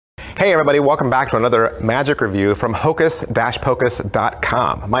Hey everybody, welcome back to another magic review from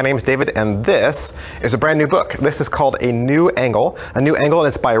hocus-pocus.com. My name's David and this is a brand new book. This is called A New Angle, and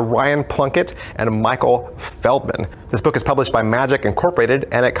it's by Ryan Plunkett and Michael Feldman. This book is published by Magic Incorporated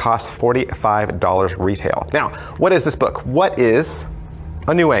and it costs $45 retail. Now, what is this book? What is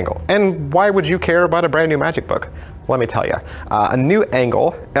A New Angle? And why would you care about a brand new magic book? Let me tell you. A New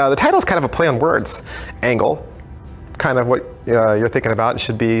Angle, the title is kind of a play on words. Angle, kind of what you're thinking about,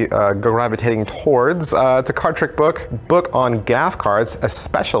 should be gravitating towards. It's a card trick book on gaff cards,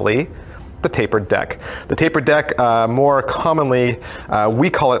 especially the tapered deck. The tapered deck, more commonly, we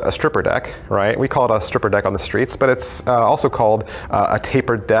call it a stripper deck, right? We call it a stripper deck on the streets, but it's also called a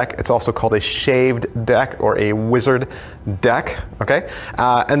tapered deck. It's also called a shaved deck or a wizard deck, okay?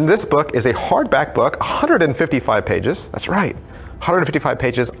 And this book is a hardback book, 155 pages, that's right, 155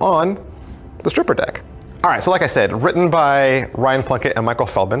 pages on the stripper deck. All right, so like I said, written by Ryan Plunkett and Michael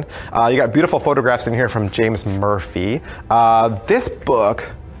Feldman. You got beautiful photographs in here from James Murphy. This book,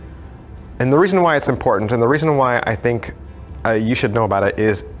 and the reason why it's important, and the reason why I think you should know about it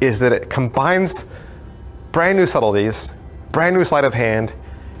is that it combines brand new subtleties, brand new sleight of hand,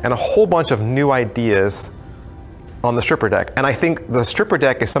 and a whole bunch of new ideas on the stripper deck. And I think the stripper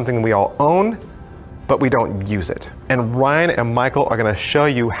deck is something we all own, but we don't use it. And Ryan and Michael are gonna show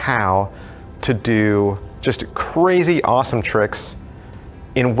you how to do just crazy awesome tricks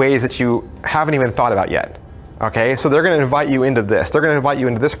in ways that you haven't even thought about yet. Okay, so they're gonna invite you into this. They're gonna invite you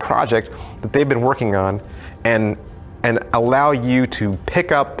into this project that they've been working on and allow you to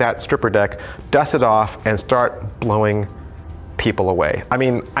pick up that stripper deck, dust it off, and start blowing people away. I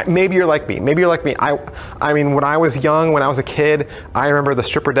mean, maybe you're like me. Maybe you're like me. I mean, when I was young, when I was a kid, I remember the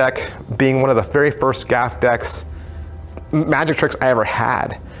stripper deck being one of the very first gaff decks, magic tricks I ever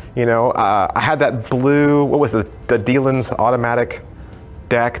had. You know, I had that blue, what was the Dealin's automatic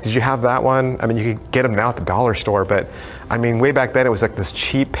deck. Did you have that one? I mean, you could get them now at the dollar store, but I mean, way back then it was like this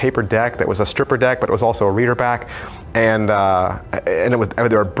cheap paper deck that was a stripper deck, but it was also a reader back. And it was,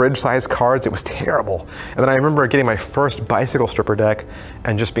 there were bridge-sized cards. It was terrible. And then I remember getting my first bicycle stripper deck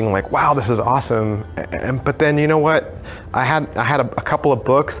and just being like, wow, this is awesome. But then, you know what? I had a couple of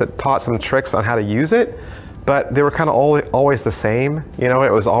books that taught some tricks on how to use it, but they were kind of always the same. You know,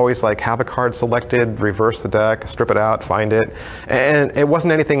 it was always like have a card selected, reverse the deck, strip it out, find it. And it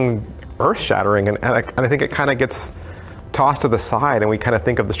wasn't anything earth-shattering. And I think it kind of gets tossed to the side and we kind of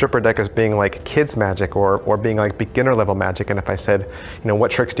think of the stripper deck as being like kids magic or being like beginner level magic. And if I said, you know,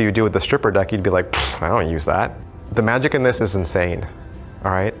 what tricks do you do with the stripper deck? You'd be like, I don't use that. The magic in this is insane,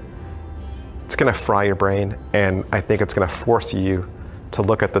 all right? It's gonna fry your brain and I think it's gonna force you to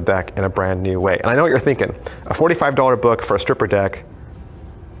look at the deck in a brand new way. And I know what you're thinking. A $45 book for a stripper deck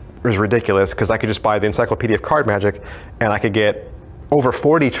is ridiculous because I could just buy the Encyclopedia of Card Magic and I could get over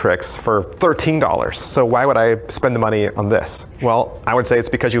 40 tricks for $13. So why would I spend the money on this? Well, I would say it's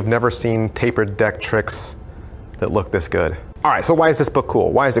because you've never seen tapered deck tricks that look this good. All right, so why is this book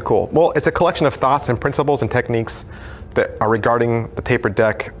cool? Why is it cool? Well, it's a collection of thoughts and principles and techniques that are regarding the tapered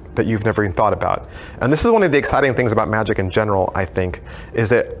deck that you've never even thought about. And this is one of the exciting things about magic in general, I think, is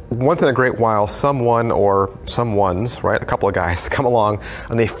that once in a great while, someone or some ones, right, a couple of guys come along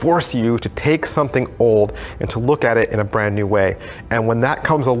and they force you to take something old and to look at it in a brand new way. And when that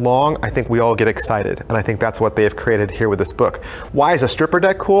comes along, I think we all get excited. And I think that's what they've created here with this book. Why is a stripper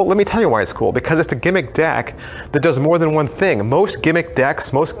deck cool? Let me tell you why it's cool. Because it's a gimmick deck that does more than one thing. Most gimmick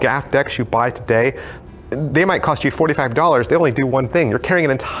decks, most gaff decks you buy today, they might cost you $45. They only do one thing. You're carrying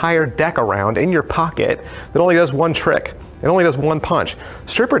an entire deck around in your pocket that only does one trick. It only does one punch.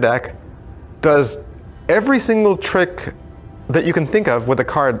 Stripper deck does every single trick that you can think of with a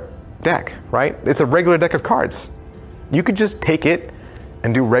card deck, right? It's a regular deck of cards. You could just take it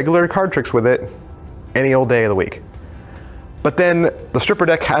and do regular card tricks with it any old day of the week. But then the stripper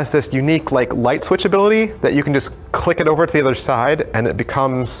deck has this unique like light switch ability that you can just click it over to the other side and it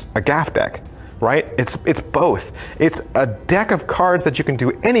becomes a gaff deck. Right? It's both. It's a deck of cards that you can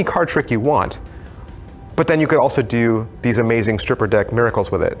do any card trick you want, but then you could also do these amazing stripper deck miracles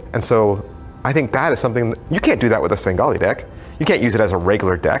with it. And so I think that is something, you can't do that with a Svengali deck. You can't use it as a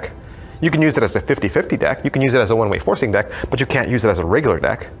regular deck. You can use it as a 50-50 deck. You can use it as a one-way forcing deck, but you can't use it as a regular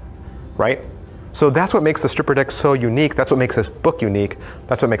deck, right? So that's what makes the stripper deck so unique. That's what makes this book unique.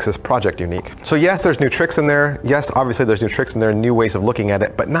 That's what makes this project unique. So yes, there's new tricks in there. Yes, obviously there's new tricks in there, new ways of looking at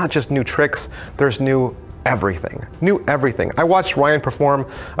it, but not just new tricks, there's new everything. New everything. I watched Ryan perform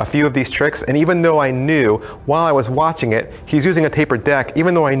a few of these tricks, and even though I knew while I was watching it, he's using a tapered deck,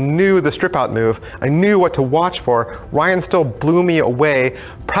 even though I knew the strip out move, I knew what to watch for, Ryan still blew me away,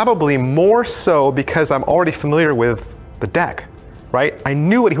 probably more so because I'm already familiar with the deck. right? I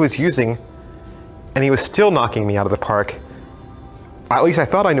knew what he was using, and he was still knocking me out of the park. At least I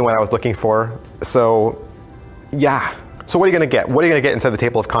thought I knew what I was looking for. So yeah. So what are you going to get? What are you going to get inside the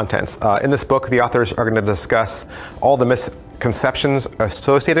table of contents? In this book, the authors are going to discuss all the misconceptions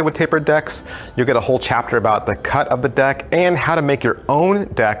associated with tapered decks. You'll get a whole chapter about the cut of the deck and how to make your own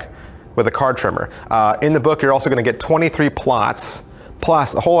deck with a card trimmer. In the book, you're also going to get 23 plots,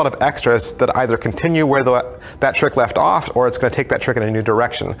 plus a whole lot of extras that either continue where that trick left off, or it's going to take that trick in a new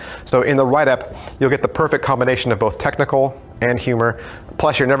direction. So in the write-up, you'll get the perfect combination of both technical and humor,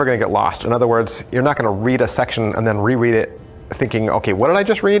 plus you're never going to get lost. In other words, you're not going to read a section and then reread it thinking, okay, what did I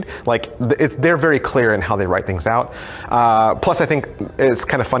just read? Like, they're very clear in how they write things out. Plus, I think it's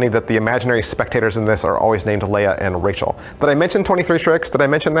kind of funny that the imaginary spectators in this are always named Leia and Rachel. Did I mention 23 tricks? Did I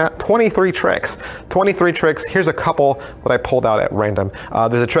mention that? 23 tricks. 23 tricks. Here's a couple that I pulled out at random.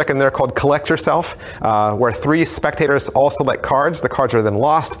 There's a trick in there called Collect Yourself, where 3 spectators all select cards. The cards are then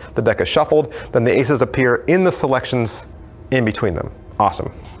lost. The deck is shuffled. Then the aces appear in the selections in between them.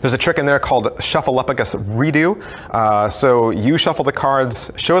 Awesome. There's a trick in there called Shuffleupgus Redo. So you shuffle the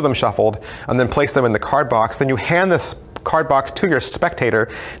cards, show them shuffled, and then place them in the card box. Then you hand this card box to your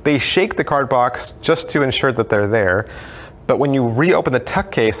spectator. They shake the card box just to ensure that they're there. But when you reopen the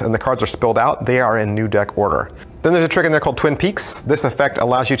tuck case and the cards are spilled out, they are in new deck order. Then there's a trick in there called Twin Peaks. This effect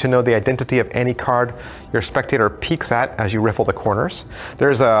allows you to know the identity of any card your spectator peeks at as you riffle the corners.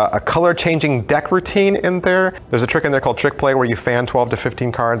 There's a color changing deck routine in there. There's a trick in there called Trick Play, where you fan 12 to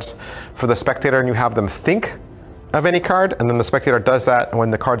 15 cards for the spectator and you have them think of any card, and then the spectator does that, and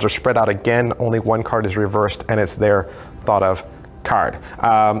when the cards are spread out again, only one card is reversed and it's their thought of card.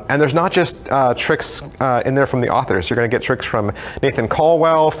 And there's not just tricks in there from the authors. You're going to get tricks from Nathan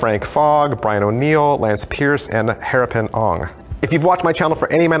Caldwell, Frank Fogg, Brian O'Neill, Lance Pierce, and Harrapin Ong. If you've watched my channel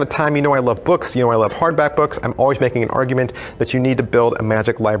for any amount of time, you know I love books, you know I love hardback books. I'm always making an argument that you need to build a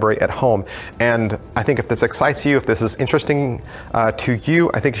magic library at home. And I think if this excites you, if this is interesting to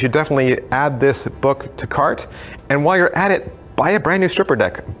you, I think you should definitely add this book to cart. And while you're at it, buy a brand new stripper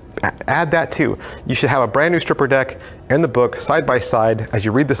deck. Add that too. You should have a brand new stripper deck and the book side by side as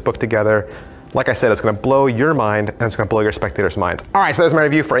you read this book together. Like I said, it's going to blow your mind and it's going to blow your spectators' minds. All right, so that's my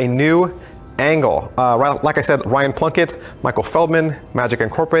review for A New Angle. Like I said, Ryan Plunkett, Michael Feldman, Magic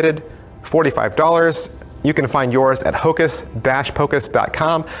Incorporated, $45. You can find yours at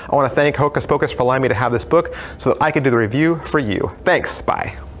hocus-pocus.com. I want to thank Hocus Pocus for allowing me to have this book so that I could do the review for you. Thanks.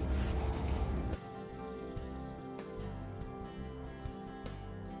 Bye.